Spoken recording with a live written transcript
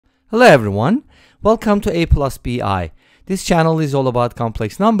Hello everyone, welcome to aplusbi. This channel is all about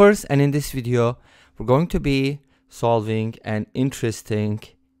complex numbers, and in this video we're going to be solving an interesting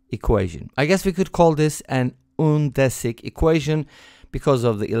equation. I guess we could call this an undesic equation because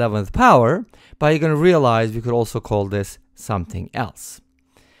of the 11th power, but you're going to realize we could also call this something else.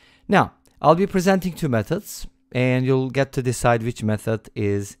 Now, I'll be presenting two methods and you'll get to decide which method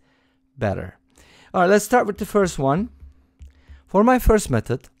is better. Alright, let's start with the first one. For my first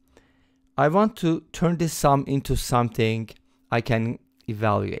method, I want to turn this sum into something I can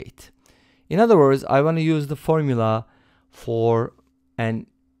evaluate. In other words, I want to use the formula for an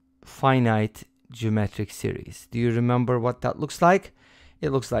finite geometric series. Do you remember what that looks like?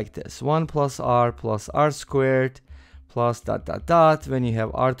 It looks like this: 1 plus r squared plus dot dot dot when you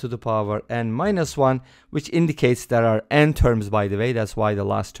have r to the power n minus 1, which indicates there are n terms, by the way. That's why the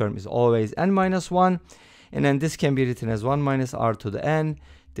last term is always n minus 1. And then this can be written as 1 minus r to the n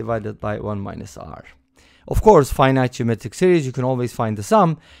divided by 1 minus r. Of course, finite geometric series, you can always find the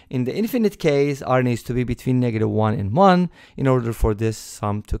sum. In the infinite case, r needs to be between -1 and 1 in order for this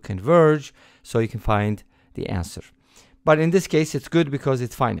sum to converge, so you can find the answer. But in this case, it's good because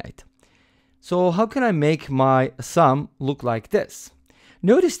it's finite. So how can I make my sum look like this?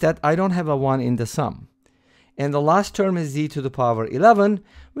 Notice that I don't have a 1 in the sum. And the last term is z to the power 11,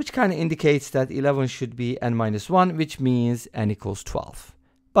 which kind of indicates that 11 should be n minus 1, which means n equals 12.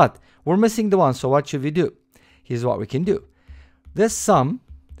 But we're missing the 1, so what should we do? Here's what we can do. This sum,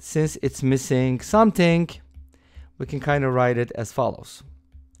 since it's missing something, we can kind of write it as follows.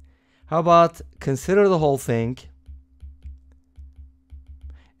 How about consider the whole thing,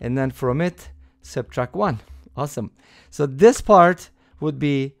 and then from it, subtract 1. Awesome. So this part would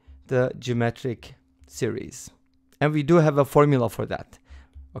be the geometric series. And we do have a formula for that.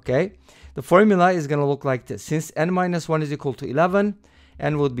 Okay? The formula is going to look like this. Since n minus 1 is equal to 11,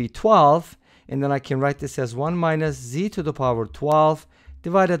 n would be 12, and then I can write this as 1 minus z to the power 12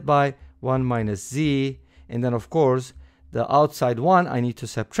 divided by 1 minus z, and then of course the outside 1 I need to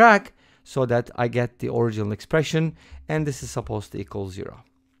subtract so that I get the original expression, and this is supposed to equal 0.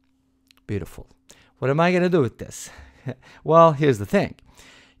 Beautiful. What am I going to do with this? Well, here's the thing.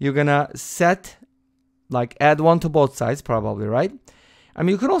 You're going to set, like, add 1 to both sides, probably, right? I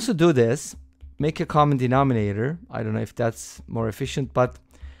mean, you can also do this, make a common denominator. I don't know if that's more efficient, but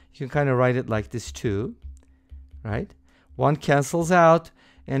you can kind of write it like this too, right? 1 cancels out,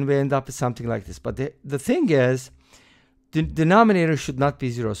 and we end up with something like this. But the thing is, the denominator should not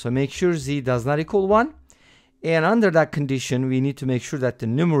be 0. So make sure z does not equal 1. And under that condition, we need to make sure that the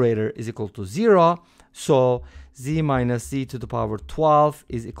numerator is equal to 0. So z minus z to the power 12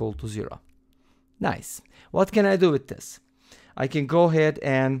 is equal to 0. Nice. What can I do with this? I can go ahead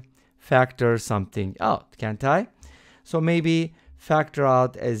and factor something out, can't I? So maybe factor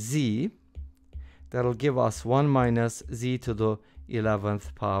out a z. That'll give us 1 minus z to the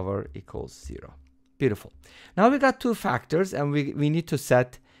 11th power equals 0. Beautiful. Now we got two factors, and we need to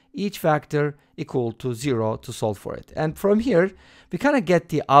set each factor equal to 0 to solve for it. And from here, we kind of get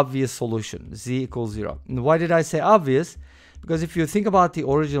the obvious solution, z equals 0. And why did I say obvious? Because if you think about the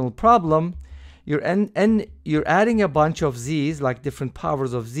original problem, you're adding a bunch of z's, like different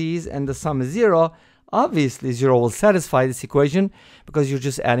powers of z's, and the sum is 0. Obviously, 0 will satisfy this equation because you're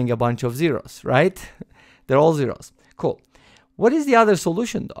just adding a bunch of zeros, right? They're all zeros. Cool. What is the other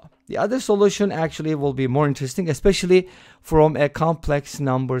solution, though? The other solution actually will be more interesting, especially from a complex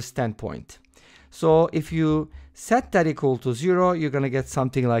number standpoint. So if you set that equal to 0, you're going to get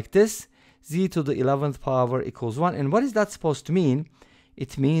something like this. Z to the 11th power equals 1. And what is that supposed to mean?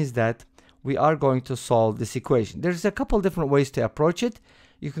 It means that we are going to solve this equation. There's a couple different ways to approach it.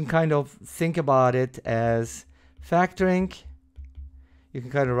 You can kind of think about it as factoring. You can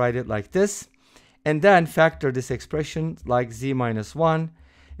kind of write it like this. And then factor this expression like z minus 1,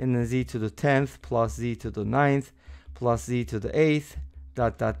 and then z to the 10th plus z to the 9th plus z to the 8th,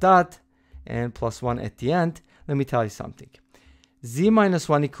 dot, dot, dot, and plus 1 at the end. Let me tell you something. Z minus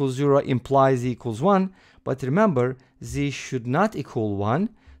 1 equals 0 implies z equals 1, but remember, z should not equal 1.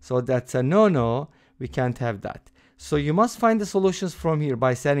 So that's a no-no. We can't have that. So you must find the solutions from here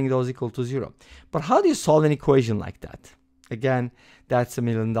by setting those equal to 0. But how do you solve an equation like that? Again, that's $1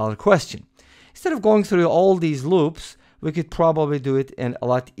 million question. Instead of going through all these loops, we could probably do it a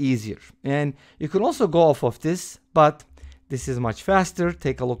lot easier. And you can also go off of this, but this is much faster.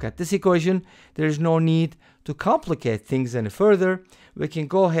 Take a look at this equation. There's no need to complicate things any further. We can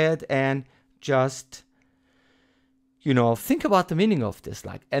go ahead and just, you know, think about the meaning of this,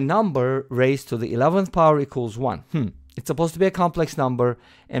 like a number raised to the 11th power equals 1. It's supposed to be a complex number,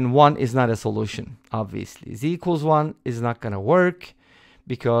 and 1 is not a solution, obviously. Z equals 1 is not going to work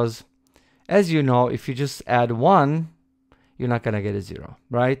because as you know, if you just add 1, you're not going to get a 0,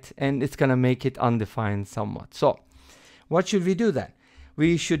 right? And it's going to make it undefined somewhat. So what should we do then?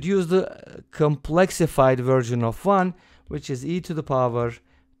 We should use the complexified version of 1, which is e to the power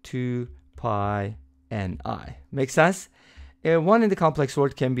 2 pi ni. Make sense? 1 in the complex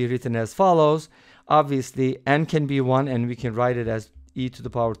word can be written as follows. Obviously, n can be 1, and we can write it as e to the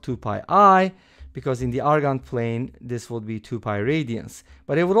power 2 pi I, because in the argand plane, this would be 2 pi radians.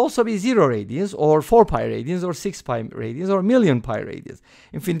 But it would also be 0 radians, or 4 pi radians, or 6 pi radians, or a million pi radians.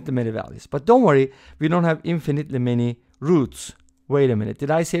 Infinitely many values. But don't worry, we don't have infinitely many roots. Wait a minute,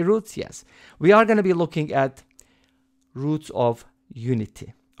 did I say roots? Yes. We are going to be looking at roots of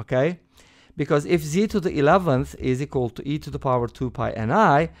unity, okay? Because if z to the 11th is equal to e to the power 2 pi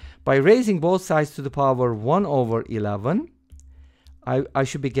ni, by raising both sides to the power 1 over 11, I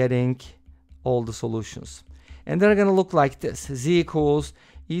should be getting all the solutions. And they're going to look like this. Z equals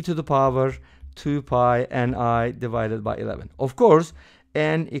e to the power 2 pi ni divided by 11. Of course,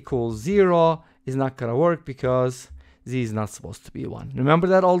 n equals 0 is not going to work because z is not supposed to be 1. Remember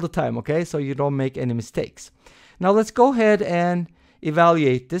that all the time, okay? So you don't make any mistakes. Now let's go ahead and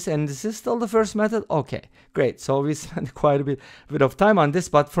evaluate this. And this is still the first method? Okay, great. So we spent quite a bit of time on this.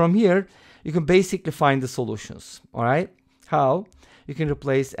 But from here, you can basically find the solutions, all right? How? You can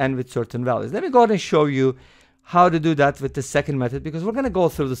replace n with certain values. Let me go ahead and show you how to do that with the second method, because we're going to go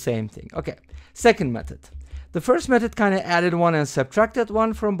through the same thing. Okay, second method. The first method kind of added 1 and subtracted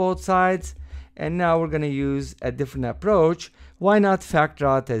 1 from both sides. And now we're going to use a different approach. Why not factor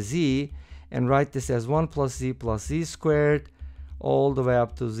out a z and write this as 1 plus z squared all the way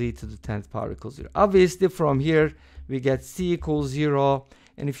up to z to the 10th power equals 0. Obviously, from here, we get c equals 0.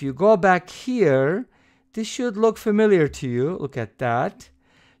 And if you go back here, this should look familiar to you. Look at that.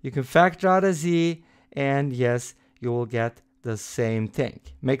 You can factor out a z, and yes, you will get the same thing.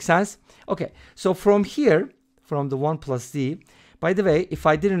 Make sense? Okay, so from here, from the 1 plus z, by the way, if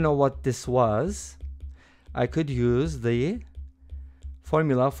I didn't know what this was, I could use the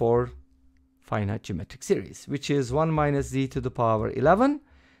formula for finite geometric series, which is 1 minus z to the power 11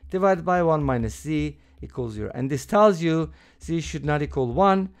 divided by 1 minus z equals 0. And this tells you z should not equal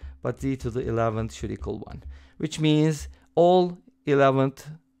 1, but z to the 11th should equal 1, which means all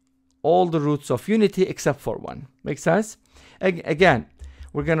the roots of unity except for 1. Make sense? Again,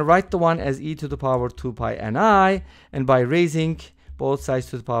 we're going to write the 1 as e to the power 2 pi ni, and by raising both sides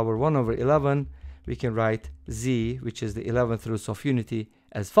to the power 1 over 11, we can write z, which is the 11th roots of unity,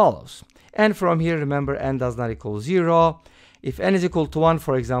 as follows. And from here, remember, n does not equal 0. If n is equal to 1,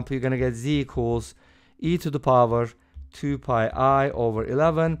 for example, you're going to get z equals e to the power 2 pi I over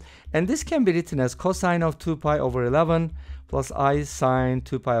 11. And this can be written as cosine of 2 pi over 11 plus I sine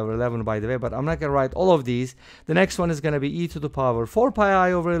 2 pi over 11, by the way. But I'm not going to write all of these. The next one is going to be e to the power 4 pi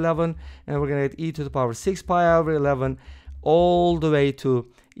I over 11. And we're going to get e to the power 6 pi I over 11 all the way to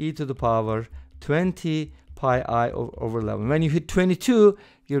e to the power 20 pi I over 11. When you hit 22,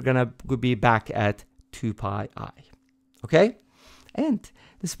 you're going to be back at 2 pi I. Okay? And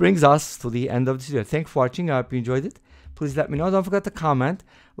this brings us to the end of this video. Thanks for watching. I hope you enjoyed it. Please let me know. Don't forget to comment,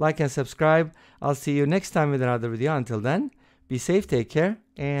 like, and subscribe. I'll see you next time with another video. Until then, be safe, take care,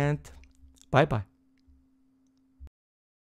 and bye-bye.